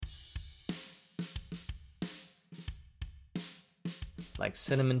like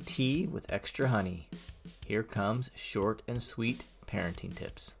cinnamon tea with extra honey. Here comes short and sweet parenting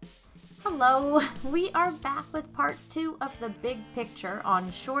tips. Hello, we are back with part 2 of the big picture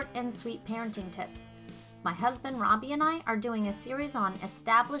on short and sweet parenting tips. My husband Robbie and I are doing a series on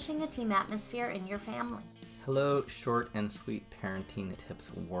establishing a team atmosphere in your family. Hello, short and sweet parenting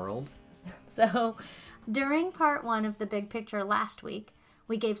tips world. So, during part 1 of the big picture last week,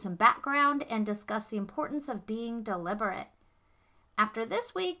 we gave some background and discussed the importance of being deliberate. After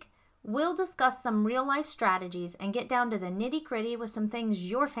this week, we'll discuss some real-life strategies and get down to the nitty-gritty with some things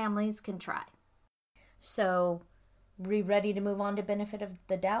your families can try. So, we ready to move on to benefit of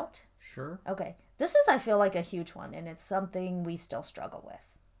the doubt? Sure. Okay. This is, I feel like, a huge one, and it's something we still struggle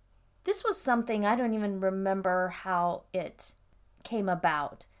with. This was something I don't even remember how it came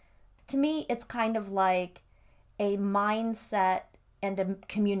about. To me, it's kind of like a mindset and a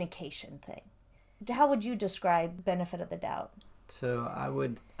communication thing. How would you describe benefit of the doubt? So I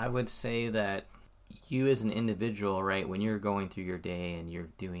would say that you as an individual, right, when you're going through your day and you're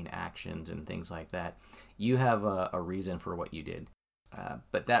doing actions and things like that, you have a reason for what you did.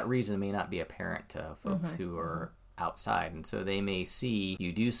 But that reason may not be apparent to folks who are outside. And so they may see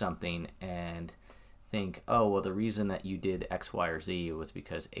you do something and think, oh, well, the reason that you did X, Y, or Z was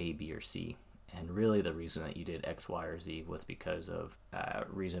because A, B, or C. And really the reason that you did X, Y, or Z was because of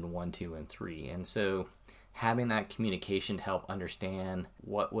reason 1, 2, and 3. And so having that communication to help understand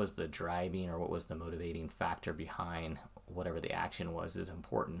what was the driving or what was the motivating factor behind whatever the action was is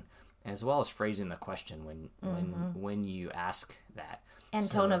important, as well as phrasing the question when you ask that. And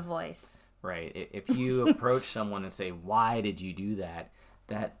so, tone of voice. Right. If you approach someone and say, why did you do that?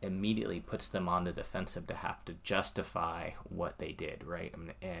 That immediately puts them on the defensive to have to justify what they did, right?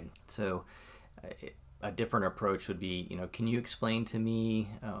 And so a different approach would be, can you explain to me,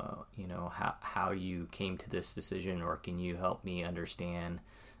 how you came to this decision, or can you help me understand,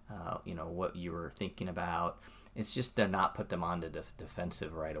 what you were thinking about? It's just to not put them on the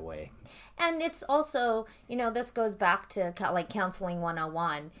defensive right away. And it's also, this goes back to like counseling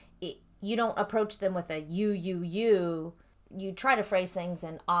 101. You don't approach them with a you. You try to phrase things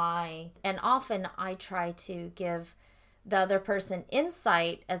in I. And often I try to give the other person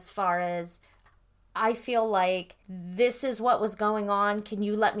insight as far as, I feel like this is what was going on. Can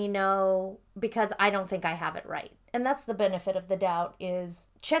you let me know? Because I don't think I have it right. And that's the benefit of the doubt, is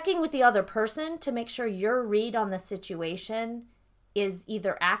checking with the other person to make sure your read on the situation is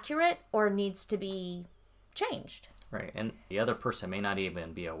either accurate or needs to be changed. Right. And the other person may not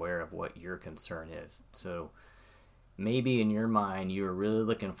even be aware of what your concern is. So maybe in your mind, you were really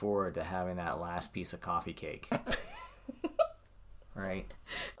looking forward to having that last piece of coffee cake. Right?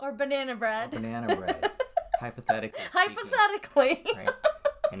 Or banana bread. Hypothetically. Right?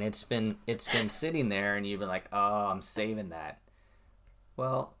 And it's been sitting there, and you've been like, oh, I'm saving that.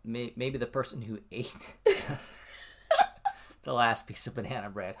 Well, maybe the person who ate the last piece of banana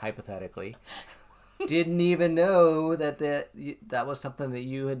bread, hypothetically, didn't even know that was something that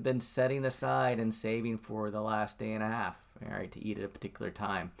you had been setting aside and saving for the last day and a half, all right, to eat at a particular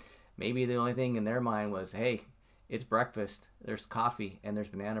time. Maybe the only thing in their mind was, hey, it's breakfast, there's coffee, and there's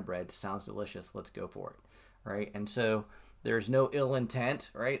banana bread. Sounds delicious. Let's go for it, right? And so there's no ill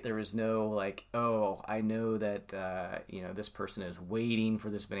intent, right? There was no like, oh, I know that, this person is waiting for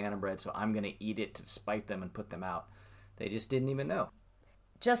this banana bread, so I'm going to eat it to spite them and put them out. They just didn't even know.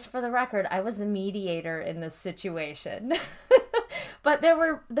 Just for the record, I was the mediator in this situation. But there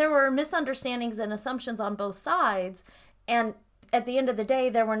were misunderstandings and assumptions on both sides. And at the end of the day,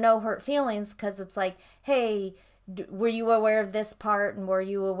 there were no hurt feelings, because it's like, hey, were you aware of this part, and were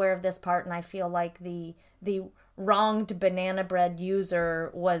you aware of this part? And I feel like the wronged banana bread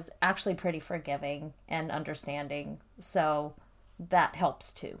user was actually pretty forgiving and understanding. So that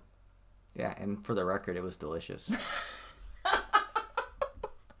helps too. Yeah, and for the record, it was delicious.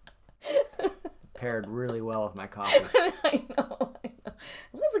 Paired really well with my coffee. I know. It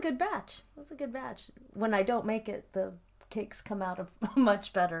was a good batch. When I don't make it, the cakes come out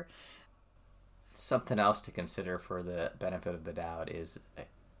much better. Something else to consider for the benefit of the doubt is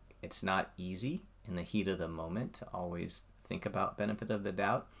it's not easy in the heat of the moment to always think about benefit of the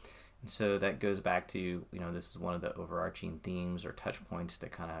doubt. And so that goes back to, this is one of the overarching themes or touch points to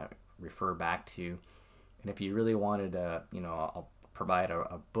kind of refer back to. And if you really wanted to, I'll provide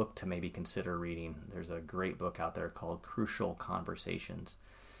a book to maybe consider reading. There's a great book out there called Crucial Conversations.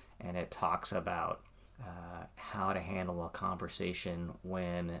 And it talks about how to handle a conversation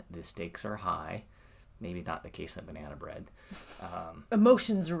when the stakes are high. Maybe not the case of banana bread.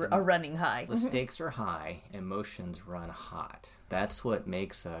 Emotions are running high. The stakes are high. Emotions run hot. That's what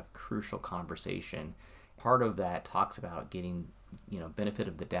makes a crucial conversation. Part of that talks about getting benefit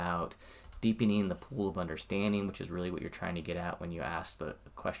of the doubt, deepening the pool of understanding, which is really what you're trying to get at when you ask the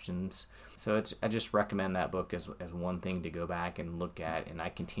questions. So I just recommend that book as one thing to go back and look at, and I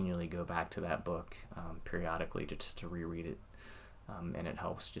continually go back to that book periodically just to reread it, and it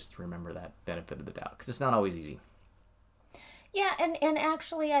helps just to remember that benefit of the doubt, because it's not always easy. Yeah, and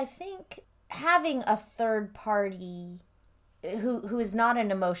actually I think having a third party who is not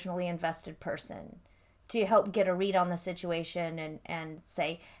an emotionally invested person to help get a read on the situation and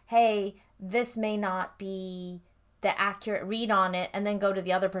say, hey, this may not be the accurate read on it, and then go to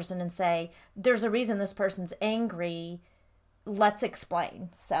the other person and say, there's a reason this person's angry, let's explain.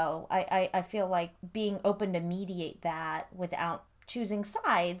 So I feel like being open to mediate that without choosing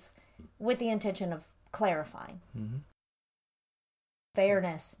sides with the intention of clarifying. Mm-hmm.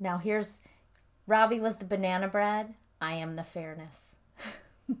 Fairness. Now here's, Robbie was the banana bread, I am the fairness.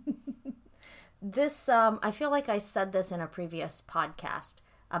 This, I feel like I said this in a previous podcast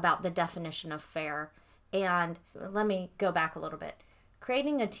about the definition of fair. And let me go back a little bit.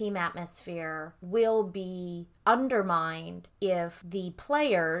 Creating a team atmosphere will be undermined if the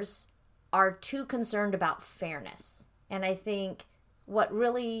players are too concerned about fairness. And I think what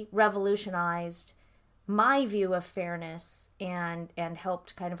really revolutionized my view of fairness and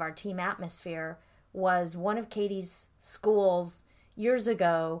helped kind of our team atmosphere was one of Katie's schools years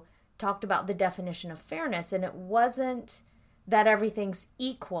ago talked about the definition of fairness, and it wasn't that everything's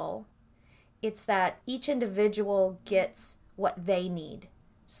equal. It's that each individual gets what they need.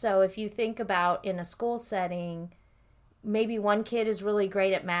 So if you think about in a school setting, maybe one kid is really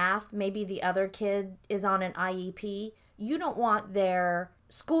great at math, maybe the other kid is on an IEP, you don't want their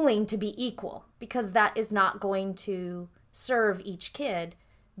schooling to be equal, because that is not going to serve each kid.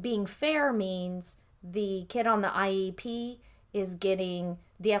 Being fair means the kid on the IEP is getting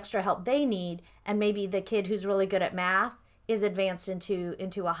the extra help they need, and maybe the kid who's really good at math is advanced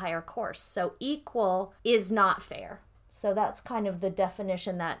into a higher course. So equal is not fair. So that's kind of the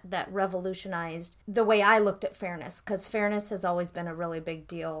definition that revolutionized the way I looked at fairness, because fairness has always been a really big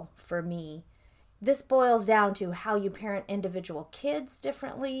deal for me. This boils down to how you parent individual kids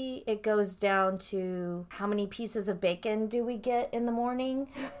differently. It goes down to how many pieces of bacon do we get in the morning?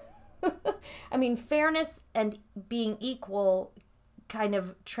 I mean, fairness and being equal kind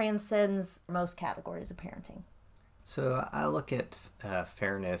of transcends most categories of parenting. So I look at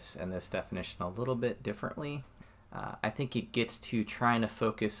fairness and this definition a little bit differently. I think it gets to trying to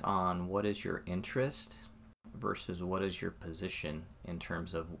focus on what is your interest versus what is your position in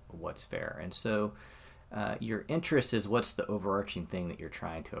terms of what's fair. And so your interest is what's the overarching thing that you're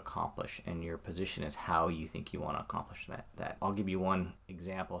trying to accomplish, and your position is how you think you want to accomplish that. I'll give you one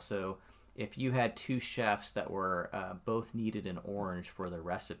example. So if you had two chefs that were both needed an orange for the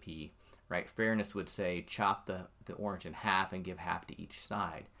recipe, right? Fairness would say chop the orange in half and give half to each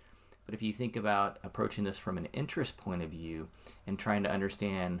side. But if you think about approaching this from an interest point of view and trying to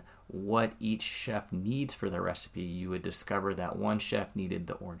understand what each chef needs for the recipe, you would discover that one chef needed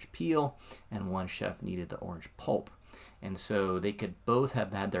the orange peel and one chef needed the orange pulp. And so they could both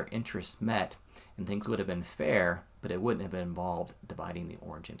have had their interests met, and things would have been fair, but it wouldn't have involved dividing the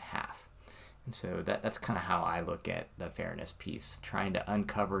orange in half. And so that's kind of how I look at the fairness piece, trying to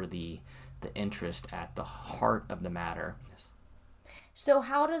uncover the interest at the heart of the matter. So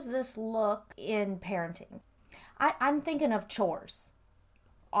how does this look in parenting? I'm thinking of chores.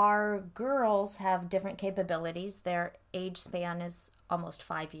 Our girls have different capabilities. Their age span is almost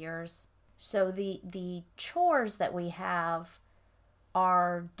 5 years. So the chores that we have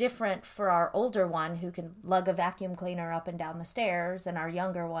are different for our older one, who can lug a vacuum cleaner up and down the stairs, and our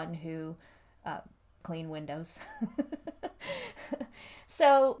younger one who clean windows.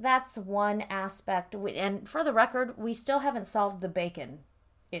 So that's one aspect. And for the record, we still haven't solved the bacon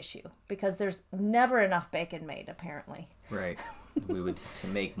issue, because there's never enough bacon made, apparently. Right. We would to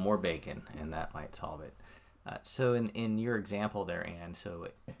make more bacon, and that might solve it. So in your example there, Anne, so,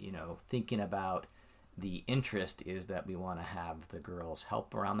 thinking about the interest is that we want to have the girls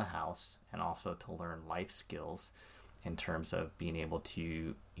help around the house and also to learn life skills in terms of being able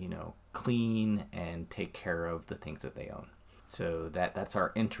to, clean and take care of the things that they own. So that's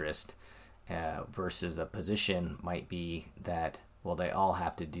our interest, versus a position might be that, well, they all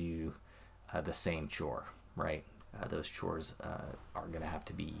have to do the same chore, right? Those chores are going to have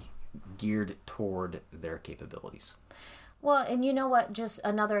to be geared toward their capabilities. Well, and you know what? Just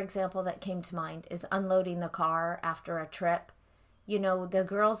another example that came to mind is unloading the car after a trip. The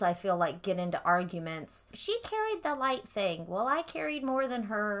girls, I feel like, get into arguments. She carried the light thing. Well, I carried more than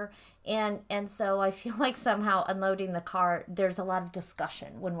her. And so I feel like somehow unloading the car, there's a lot of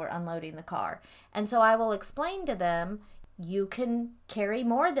discussion when we're unloading the car. And so I will explain to them, you can carry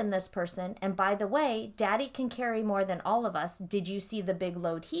more than this person. And by the way, daddy can carry more than all of us. Did you see the big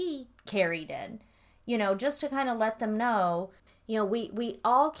load he carried in? Just to kind of let them know, we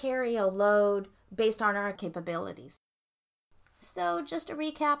all carry a load based on our capabilities. So just a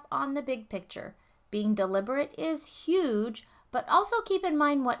recap on the big picture. Being deliberate is huge, but also keep in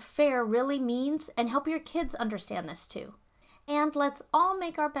mind what fair really means and help your kids understand this too. And let's all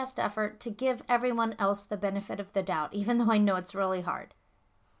make our best effort to give everyone else the benefit of the doubt, even though I know it's really hard.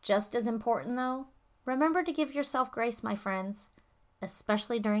 Just as important though, remember to give yourself grace, my friends,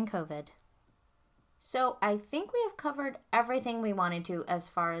 especially during COVID. So I think we have covered everything we wanted to as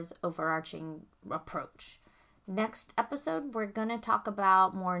far as overarching approach. Next episode, we're going to talk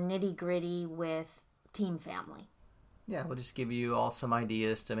about more nitty-gritty with team family. Yeah, we'll just give you all some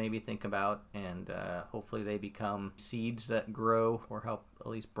ideas to maybe think about, and hopefully they become seeds that grow or help at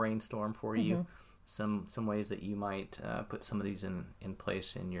least brainstorm for you some ways that you might put some of these in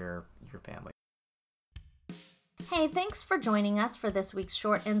place in your family. Hey, thanks for joining us for this week's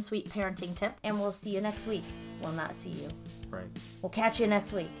short and sweet parenting tip, and we'll see you next week. We'll not see you. Right. We'll catch you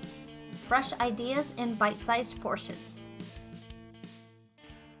next week. Fresh ideas in bite-sized portions.